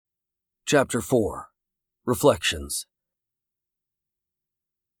Chapter 4. Reflections.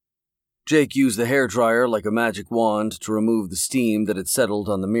 Jake used the hairdryer like a magic wand to remove the steam that had settled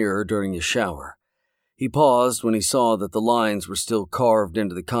on the mirror during his shower. He paused when he saw that the lines were still carved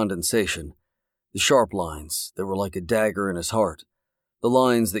into the condensation. The sharp lines that were like a dagger in his heart. The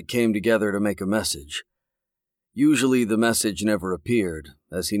lines that came together to make a message. Usually the message never appeared,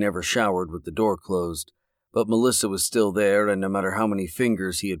 as he never showered with the door closed. But Melissa was still there, and no matter how many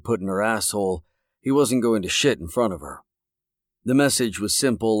fingers he had put in her asshole, he wasn't going to shit in front of her. The message was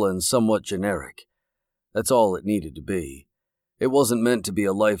simple and somewhat generic. That's all it needed to be. It wasn't meant to be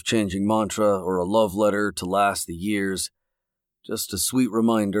a life-changing mantra or a love letter to last the years. Just a sweet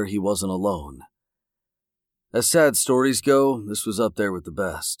reminder he wasn't alone. As sad stories go, this was up there with the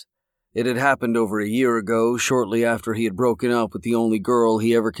best. It had happened over a year ago, shortly after he had broken up with the only girl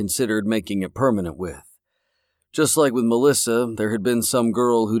he ever considered making it permanent with. Just like with Melissa, there had been some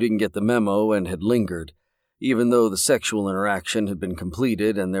girl who didn't get the memo and had lingered, even though the sexual interaction had been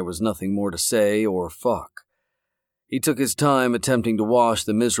completed and there was nothing more to say or fuck. He took his time attempting to wash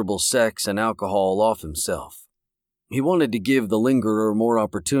the miserable sex and alcohol off himself. He wanted to give the lingerer more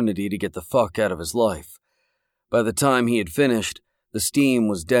opportunity to get the fuck out of his life. By the time he had finished, the steam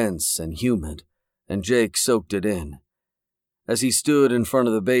was dense and humid, and Jake soaked it in. As he stood in front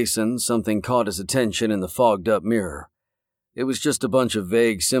of the basin, something caught his attention in the fogged-up mirror. It was just a bunch of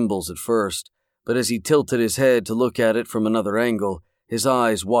vague symbols at first, but as he tilted his head to look at it from another angle, his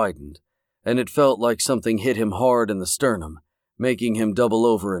eyes widened, and it felt like something hit him hard in the sternum, making him double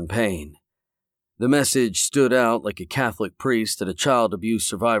over in pain. The message stood out like a Catholic priest at a child abuse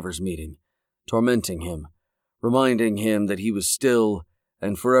survivors meeting, tormenting him, reminding him that he was still,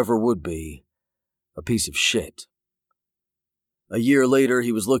 and forever would be, a piece of shit. A year later,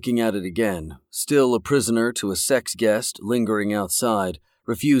 he was looking at it again, still a prisoner to a sex guest lingering outside,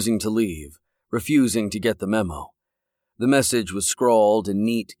 refusing to leave, refusing to get the memo. The message was scrawled in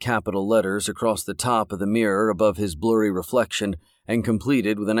neat capital letters across the top of the mirror above his blurry reflection and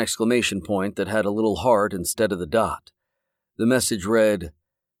completed with an exclamation point that had a little heart instead of the dot. The message read,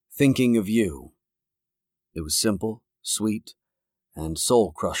 "Thinking of you." It was simple, sweet, and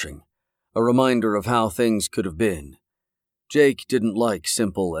soul-crushing, a reminder of how things could have been. Jake didn't like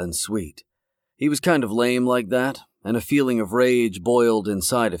simple and sweet. He was kind of lame like that, and a feeling of rage boiled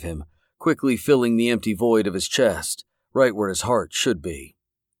inside of him, quickly filling the empty void of his chest, right where his heart should be.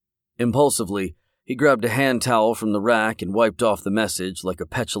 Impulsively, he grabbed a hand towel from the rack and wiped off the message like a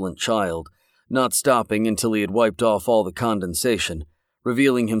petulant child, not stopping until he had wiped off all the condensation,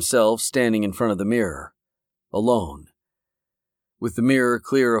 revealing himself standing in front of the mirror, alone. With the mirror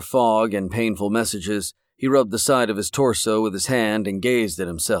clear of fog and painful messages, he rubbed the side of his torso with his hand and gazed at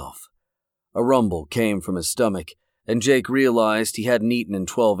himself. A rumble came from his stomach, and Jake realized he hadn't eaten in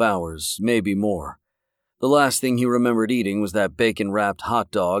 12 hours, maybe more. The last thing he remembered eating was that bacon-wrapped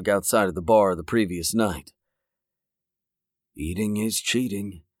hot dog outside of the bar the previous night. "Eating is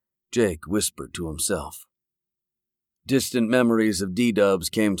cheating," Jake whispered to himself. Distant memories of D-dubs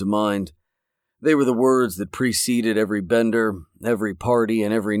came to mind. They were the words that preceded every bender, every party,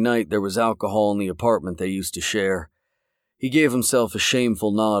 and every night there was alcohol in the apartment they used to share. He gave himself a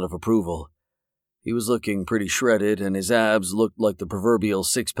shameful nod of approval. He was looking pretty shredded, and his abs looked like the proverbial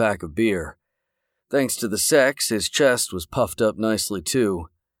six-pack of beer. Thanks to the sex, his chest was puffed up nicely too.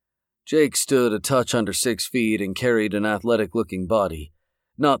 Jake stood a touch under 6 feet and carried an athletic-looking body,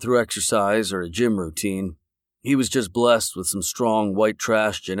 not through exercise or a gym routine. He was just blessed with some strong white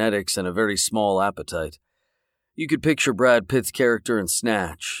trash genetics and a very small appetite. You could picture Brad Pitt's character in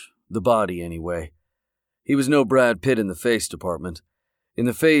Snatch, the body anyway. He was no Brad Pitt in the face department. In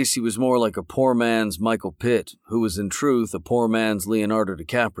the face, he was more like a poor man's Michael Pitt, who was in truth a poor man's Leonardo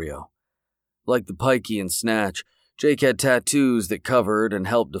DiCaprio. Like the pikey in Snatch, Jake had tattoos that covered and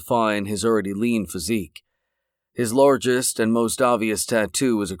helped define his already lean physique. His largest and most obvious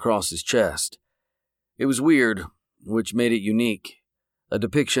tattoo was across his chest. It was weird, which made it unique. A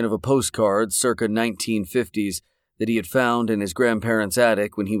depiction of a postcard circa 1950s that he had found in his grandparents'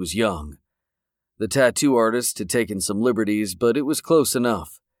 attic when he was young. The tattoo artist had taken some liberties, but it was close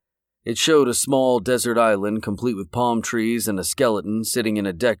enough. It showed a small desert island complete with palm trees and a skeleton sitting in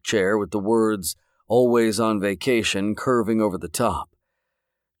a deck chair with the words, "Always on vacation," curving over the top.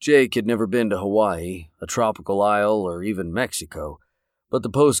 Jake had never been to Hawaii, a tropical isle, or even Mexico, but the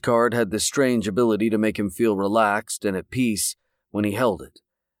postcard had this strange ability to make him feel relaxed and at peace when he held it,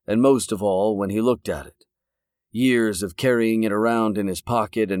 and most of all when he looked at it. Years of carrying it around in his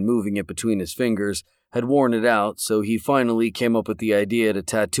pocket and moving it between his fingers had worn it out, so he finally came up with the idea to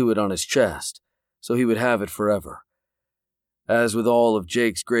tattoo it on his chest, so he would have it forever. As with all of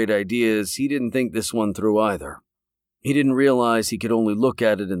Jake's great ideas, he didn't think this one through either. He didn't realize he could only look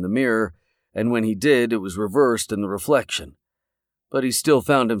at it in the mirror, and when he did, it was reversed in the reflection. But he still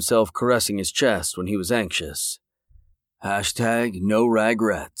found himself caressing his chest when he was anxious. #no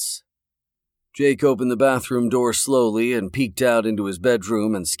regrets. Jake opened the bathroom door slowly and peeked out into his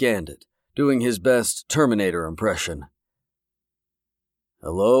bedroom and scanned it, doing his best Terminator impression.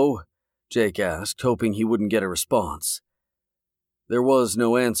 "Hello?" Jake asked, hoping he wouldn't get a response. There was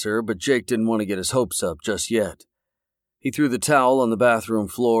no answer, but Jake didn't want to get his hopes up just yet. He threw the towel on the bathroom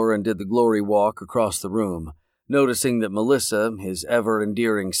floor and did the glory walk across the room, noticing that Melissa, his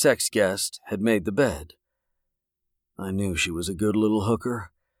ever-endearing sex guest, had made the bed. "I knew she was a good little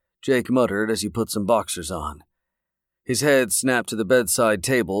hooker," Jake muttered as he put some boxers on. His head snapped to the bedside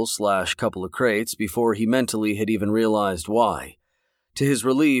table / couple of crates before he mentally had even realized why. To his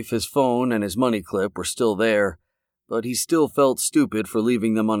relief, his phone and his money clip were still there, but he still felt stupid for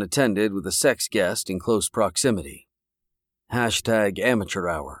leaving them unattended with a sex guest in close proximity. #amateur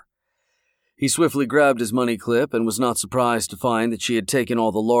hour. He swiftly grabbed his money clip and was not surprised to find that she had taken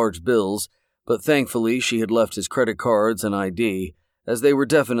all the large bills, but thankfully she had left his credit cards and ID, as they were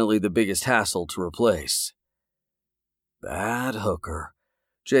definitely the biggest hassle to replace. "Bad hooker,"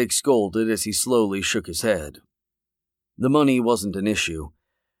 Jake scolded as he slowly shook his head. The money wasn't an issue.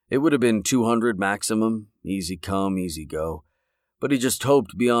 It would have been $200 maximum, easy come, easy go, but he just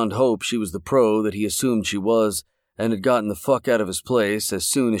hoped beyond hope she was the pro that he assumed she was, and had gotten the fuck out of his place as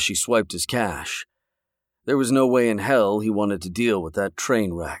soon as she swiped his cash. There was no way in hell he wanted to deal with that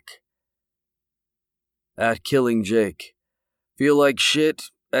train wreck. @Killing Jake. Feel like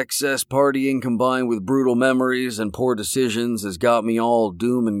shit. Excess partying combined with brutal memories and poor decisions has got me all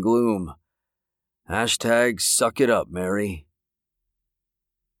doom and gloom. #suck it up, Mary.